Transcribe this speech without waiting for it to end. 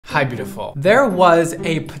Hi, beautiful. There was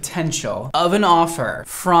a potential of an offer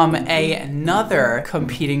from another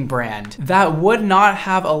competing brand that would not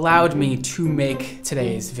have allowed me to make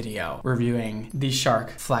today's video reviewing the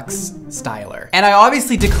Shark FlexStyle. And I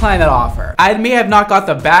obviously declined that offer. I may have not got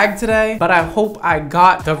the bag today, but I hope I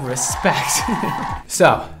got the respect.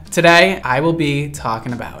 So today I will be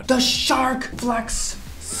talking about the Shark FlexStyle,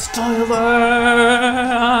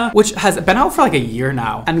 which has been out for like a year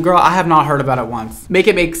now. And girl, I have not heard about it once. Make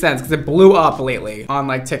it make sense, because it blew up lately on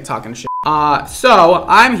like TikTok and shit. So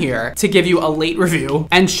I'm here to give you a late review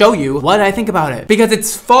and show you what I think about it, because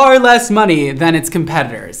it's far less money than its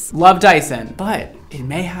competitors. Love Dyson, but it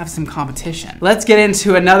may have some competition. Let's get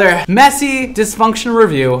into another messy, dysfunctional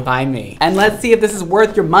review by me. And let's see if this is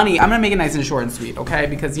worth your money. I'm gonna make it nice and short and sweet, okay?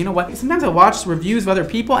 Because you know what? Sometimes I watch reviews of other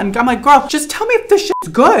people and I'm like, girl, just tell me if this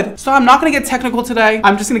shit's good. So I'm not gonna get technical today.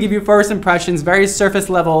 I'm just gonna give you first impressions, very surface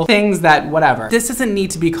level things that whatever. This doesn't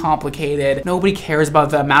need to be complicated. Nobody cares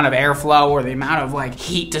about the amount of airflow or the amount of like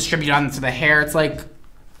heat distributed onto the hair. It's like,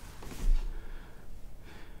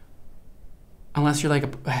 unless you're like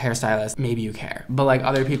a hairstylist, maybe you care. But like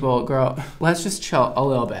other people, girl, let's just chill a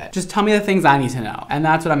little bit. Just tell me the things I need to know. And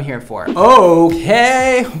that's what I'm here for.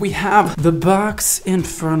 Okay, we have the box in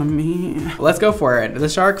front of me. Let's go for it. The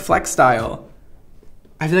Shark FlexStyle.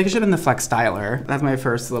 I feel like it should have been the FlexStyler. That's my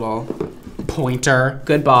first little pointer.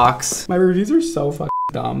 Good box. My reviews are so fucking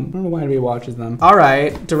dumb. I don't know why anybody watches them. All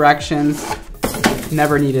right, directions.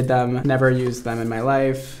 Never needed them, never used them in my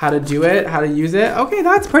life. How to do it, how to use it. Okay,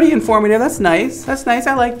 that's pretty informative. That's nice. That's nice,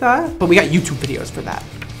 I like that. But we got YouTube videos for that.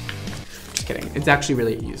 Just kidding. It's actually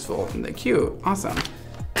really useful and cute. Awesome.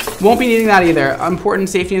 Won't be needing that either. Important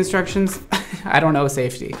safety instructions. I don't know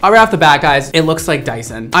safety. All right off the bat, guys, it looks like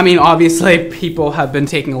Dyson. I mean, obviously, people have been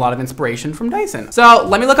taking a lot of inspiration from Dyson. So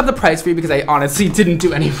let me look up the price for you, because I honestly didn't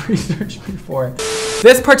do any research before.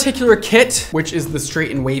 This particular kit, which is the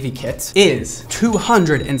straight and wavy kit, is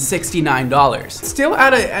 $269. Still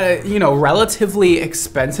at a you know, relatively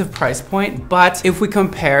expensive price point, but if we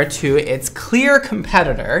compare to its clear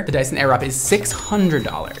competitor, the Dyson Airwrap is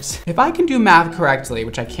 $600. If I can do math correctly,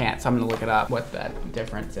 which I can't, so I'm gonna look it up what that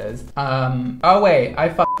difference is. Oh wait, I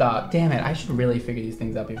fucked up. Damn it, I should really figure these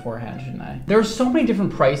things out beforehand, shouldn't I? There are so many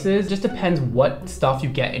different prices. Just depends what stuff you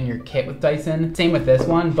get in your kit with Dyson. Same with this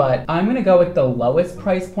one, but I'm gonna go with the lowest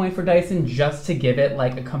price point for Dyson just to give it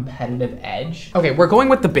like a competitive edge. Okay, we're going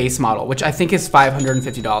with the base model, which I think is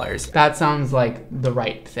 $550. That sounds like the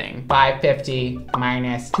right thing. 550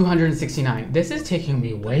 minus 269. This is taking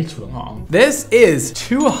me way too long. This is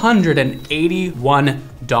 $281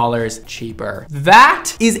 cheaper.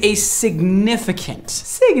 That is a significant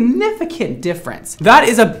difference. That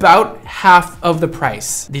is about half of the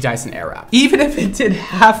price the Dyson Airwrap. Even if it did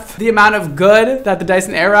half the amount of good that the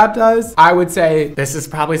Dyson Airwrap does, I would say this is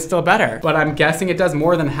probably still better, but I'm guessing it does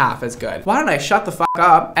more than half as good. Why don't I shut the fuck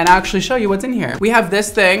up and actually show you what's in here? We have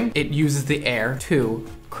this thing. It uses the air to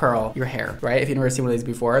curl your hair, right? If you've never seen one of these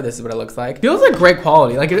before, this is what it looks like. Feels like great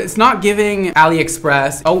quality. Like, it's not giving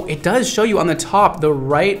AliExpress. Oh, it does show you on the top the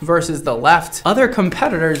right versus the left. Other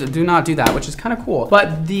competitors do not do that, which is kind of cool.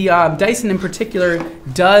 But the Dyson in particular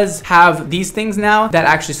does have these things now that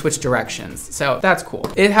actually switch directions. So that's cool.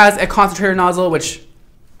 It has a concentrator nozzle, which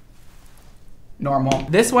normal.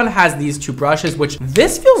 This one has these two brushes, which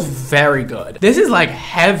this feels very good. This is like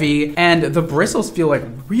heavy and the bristles feel like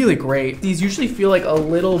really great. These usually feel like a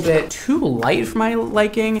little bit too light for my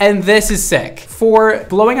liking. And this is sick. For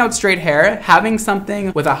blowing out straight hair, having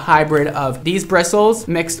something with a hybrid of these bristles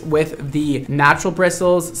mixed with the natural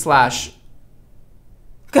bristles slash,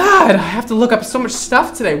 God, I have to look up so much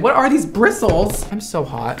stuff today. What are these bristles? I'm so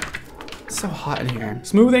hot. It's so hot in here.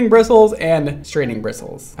 Smoothing bristles and straightening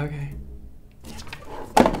bristles. Okay.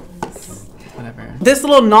 Whatever. This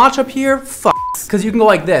little notch up here, fucks, because you can go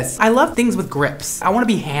like this. I love things with grips. I want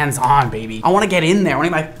to be hands-on, baby. I want to get in there. I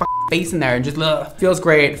want to get my face in there and just feels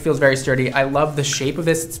great. Feels very sturdy. I love the shape of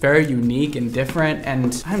this. It's very unique and different,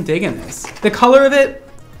 and I'm digging this. The color of it,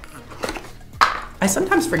 I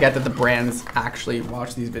sometimes forget that the brands actually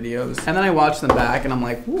watch these videos, and then I watch them back and I'm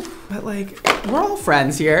like, oof, but like, we're all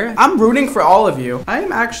friends here. I'm rooting for all of you. I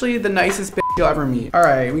am actually the nicest bitch you'll ever meet. All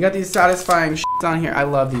right, we got these satisfying shits on here. I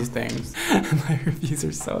love these things. My reviews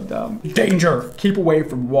are so dumb. Danger, keep away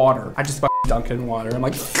from water. I just dunk it in water. I'm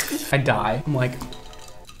like, I die. I'm like,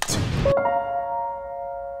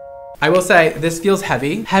 I will say this feels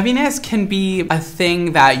heavy. Heaviness can be a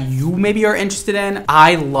thing that you maybe are interested in.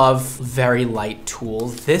 I love very light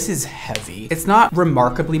tools. This is heavy. It's not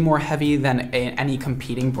remarkably more heavy than any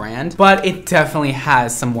competing brand, but it definitely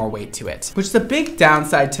has some more weight to it, which is a big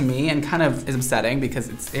downside to me and kind of is upsetting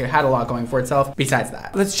because it had a lot going for itself. Besides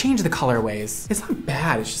that, let's change the colorways. It's not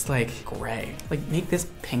bad. It's just like gray. Like make this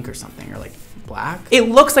pink or something, or like black. It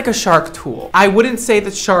looks like a Shark tool. I wouldn't say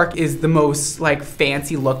that Shark is the most like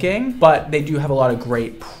fancy looking, but they do have a lot of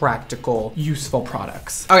great practical, useful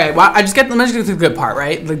products. Okay, well, let me just get to the good part,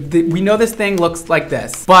 right? We know this thing looks like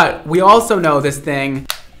this, but we also know this thing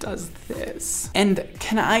does this. And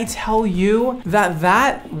can I tell you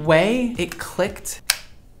that way it clicked?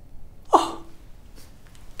 Oh,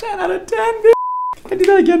 10 out of 10, bitch. Can I do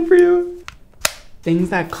that again for you?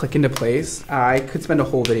 Things that click into place. I could spend a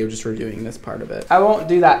whole video just reviewing this part of it. I won't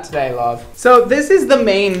do that today, love. So this is the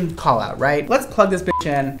main call out, right? Let's plug this bitch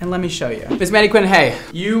in and let me show you. Miss Mannequin, hey,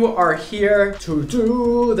 you are here to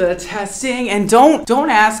do the testing, and don't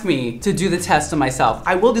ask me to do the test on myself.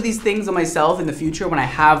 I will do these things on myself in the future when I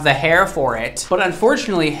have the hair for it. But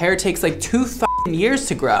unfortunately, hair takes like 2 years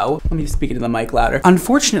to grow. Let me speak into the mic louder.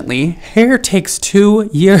 Unfortunately, hair takes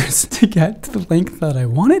 2 years to get to the length that I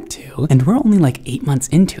want it to, and we're only like 8 months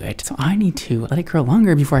into it. So I need to let it grow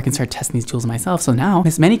longer before I can start testing these tools myself. So now,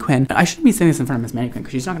 Miss Mannequin, I shouldn't be saying this in front of Miss Mannequin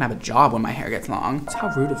because she's not gonna have a job when my hair gets long. That's how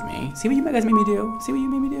rude of me. See what you guys made me do? See what you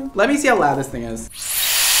made me do? Let me see how loud this thing is.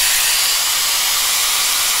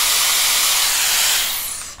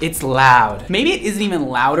 It's loud. Maybe it isn't even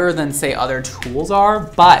louder than say other tools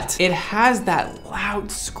are, but it has that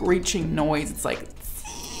loud screeching noise. It's like,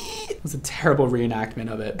 it was a terrible reenactment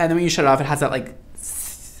of it. And then when you shut it off, it has that like,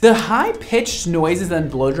 the high pitched noises and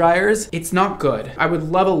blow dryers, it's not good. I would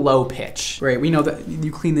love a low pitch, right? We know that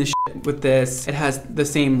you clean this shit with this. It has the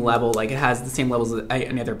same level, like it has the same levels as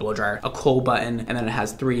any other blow dryer. A cold button, and then it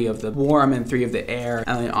has 3 of the warm and 3 of the air,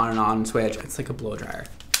 and then on and on switch. It's like a blow dryer.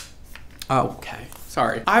 Oh, okay.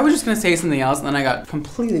 Sorry. I was just gonna say something else and then I got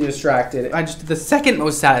completely distracted. I just did the second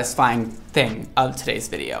most satisfying thing of today's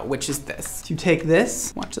video, which is this. You take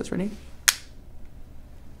this, watch this, ready?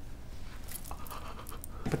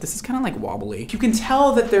 But this is kind of like wobbly. You can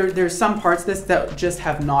tell that there's some parts of this that just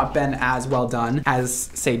have not been as well done as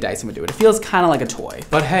say Dyson would do it. It feels kind of like a toy,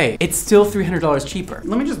 but hey, it's still $300 cheaper.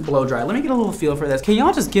 Let me just blow dry. Let me get a little feel for this. Can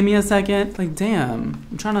y'all just give me a second? Like, damn,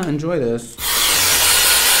 I'm trying to enjoy this.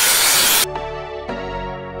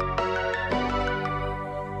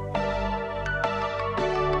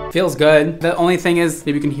 Feels good. The only thing is,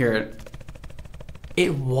 maybe you can hear it.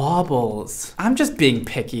 It wobbles. I'm just being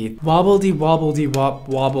picky. Wobble.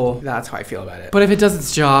 That's how I feel about it. But if it does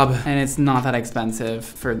its job and it's not that expensive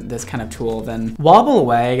for this kind of tool, then wobble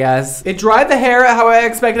away, I guess. It dried the hair how I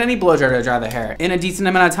expect any blow dryer to dry the hair. In a decent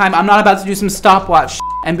amount of time. I'm not about to do some stopwatch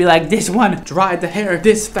and be like, this one dried the hair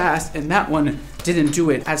this fast and that one didn't do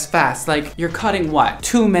it as fast. Like, you're cutting what?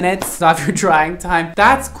 2 minutes off your drying time?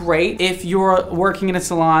 That's great if you're working in a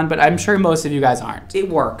salon, but I'm sure most of you guys aren't. It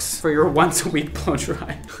works for your once a week blow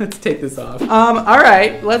dry. Let's take this off. All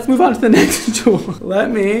right, let's move on to the next tool. Let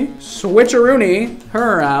me switcheroony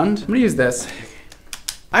her around. I'm gonna use this.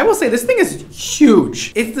 I will say this thing is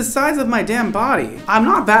huge. It's the size of my damn body. I'm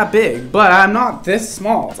not that big, but I'm not this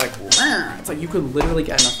small. It's like you could literally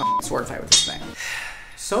get in a fucking sword fight with this thing.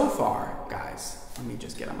 So far, guys, let me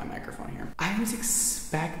just get on my microphone here. I was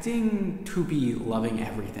expecting to be loving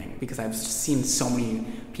everything because I've seen so many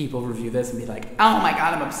people review this and be like, oh my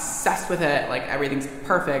God, I'm obsessed with it. Like everything's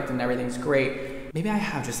perfect and everything's great. Maybe I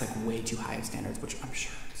have just like way too high of standards, which I'm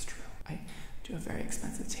sure is true. I do have very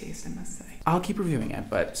expensive taste, I must say. I'll keep reviewing it,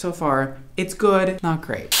 but so far it's good, not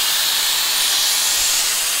great.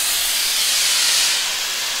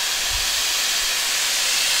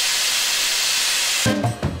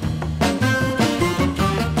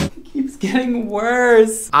 Getting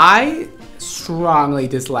worse. I strongly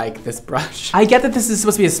dislike this brush. I get that this is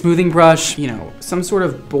supposed to be a smoothing brush, you know, some sort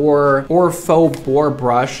of bore or faux bore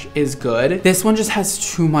brush is good. This one just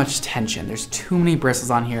has too much tension. There's too many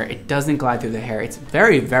bristles on here. It doesn't glide through the hair. It's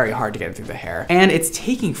very, very hard to get it through the hair. And it's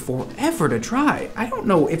taking forever to dry. I don't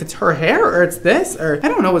know if it's her hair or it's this, or I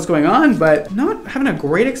don't know what's going on, but not having a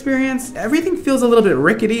great experience. Everything feels a little bit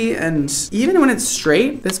rickety, and even when it's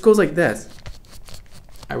straight, this goes like this.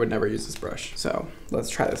 I would never use this brush. So let's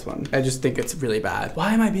try this one. I just think it's really bad.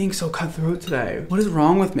 Why am I being so cutthroat today? What is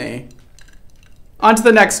wrong with me? On to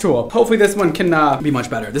the next tool. Hopefully this one can be much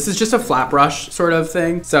better. This is just a flat brush sort of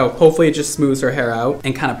thing. So hopefully it just smooths her hair out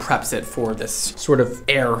and kind of preps it for this sort of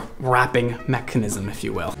air wrapping mechanism, if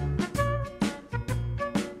you will.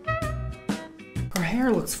 Her hair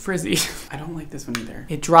hair looks frizzy. I don't like this one either.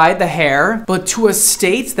 It dried the hair, but to a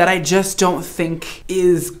state that I just don't think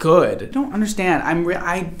is good. I don't understand. I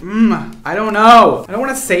don't know. I don't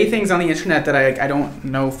want to say things on the internet that I don't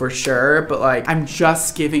know for sure, but like, I'm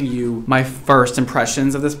just giving you my first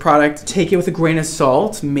impressions of this product. Take it with a grain of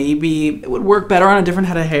salt. Maybe it would work better on a different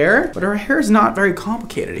head of hair, but her hair is not very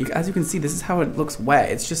complicated. As you can see, this is how it looks wet.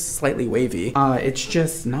 It's just slightly wavy. It's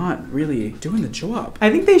just not really doing the job. I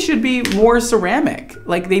think they should be more ceramic.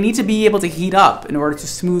 Like, they need to be able to heat up in order to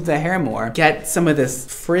smooth the hair more, get some of this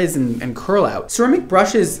frizz and curl out. Ceramic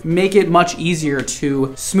brushes make it much easier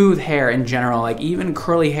to smooth hair in general. Like, even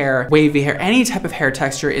curly hair, wavy hair, any type of hair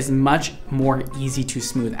texture is much more easy to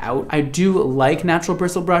smooth out. I do like natural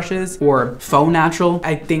bristle brushes or faux natural.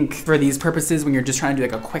 I think for these purposes, when you're just trying to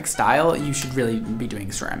do like a quick style, you should really be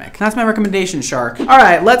doing ceramic. That's my recommendation, Shark. All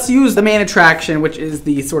right, let's use the main attraction, which is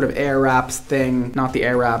the sort of air wraps thing. Not the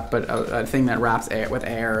air wrap, but a thing that wraps air with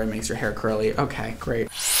air and makes your hair curly. Okay, great.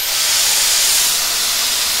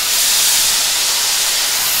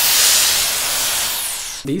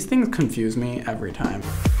 These things confuse me every time.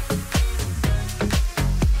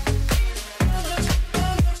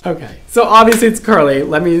 Okay, so obviously it's curly.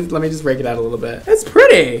 Let me just rake it out a little bit. It's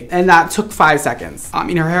pretty. And that took 5 seconds. I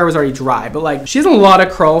mean, her hair was already dry, but like, she has a lot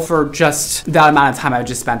of curl for just that amount of time I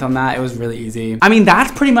just spent on that. It was really easy. I mean,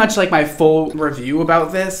 that's pretty much like my full review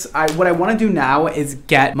about this. What I wanna do now is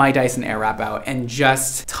get my Dyson Airwrap out and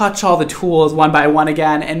just touch all the tools one by one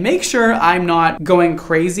again and make sure I'm not going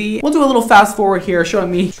crazy. We'll do a little fast forward here showing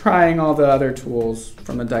me trying all the other tools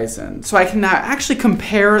from the Dyson. So I can now actually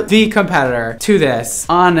compare the competitor to this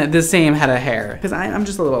on the same head of hair, because I'm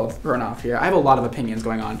just a little thrown off here. I have a lot of opinions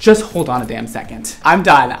going on. Just hold on a damn second. I'm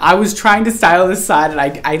done. I was trying to style this side and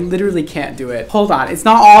I literally can't do it. Hold on. It's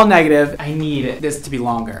not all negative. I need this to be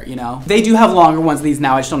longer, you know? They do have longer ones of these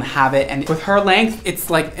now. I just don't have it. And with her length, it's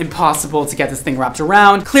like impossible to get this thing wrapped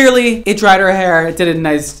around. Clearly, it dried her hair. It did a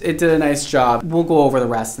nice job. We'll go over the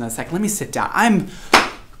rest in a second. Let me sit down.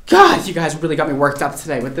 God, you guys really got me worked up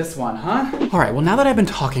today with this one, huh? All right, well, now that I've been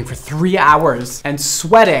talking for 3 hours and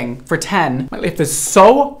sweating for 10, my life is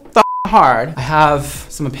so hard, I have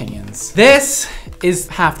some opinions. This is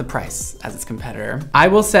half the price as its competitor. I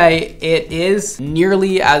will say it is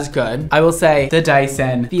nearly as good. I will say the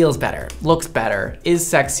Dyson feels better, looks better, is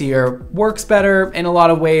sexier, works better in a lot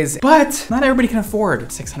of ways, but not everybody can afford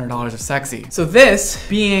 $600 of sexy. So this,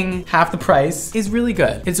 being half the price, is really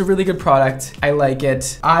good. It's a really good product. I like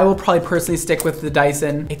it. I will probably personally stick with the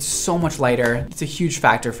Dyson. It's so much lighter. It's a huge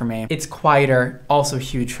factor for me. It's quieter, also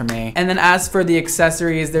huge for me. And then as for the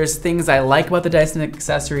accessories, there's things I like about the Dyson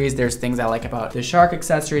accessories, there's things I like about the Shark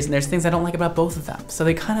accessories, and there's things I don't like about both of them. So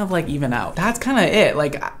they kind of like even out. That's kind of it.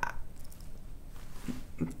 Like,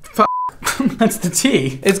 that's the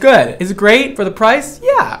tea. It's good. Is it great for the price?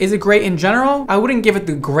 Yeah. Is it great in general? I wouldn't give it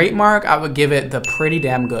the great mark. I would give it the pretty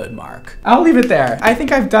damn good mark. I'll leave it there. I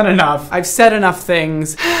think I've done enough. I've said enough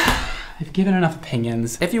things. I've given enough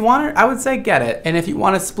opinions. If you want it, I would say get it. And if you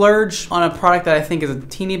want to splurge on a product that I think is a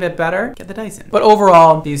teeny bit better, get the Dyson. But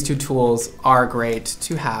overall, these two tools are great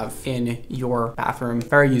to have in your bathroom.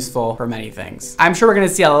 Very useful for many things. I'm sure we're gonna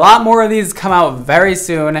see a lot more of these come out very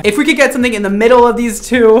soon. If we could get something in the middle of these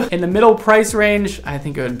two, in the middle price range, I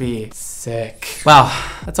think it would be sick. Well,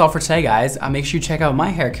 that's all for today, guys. Make sure you check out my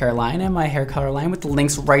hair care line and my hair color line with the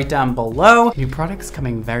links right down below. New products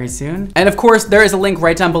coming very soon. And of course, there is a link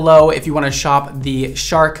right down below if you want to shop the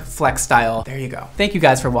Shark FlexStyle. There you go. Thank you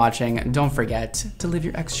guys for watching. Don't forget to live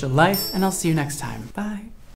your extra life, and I'll see you next time. Bye.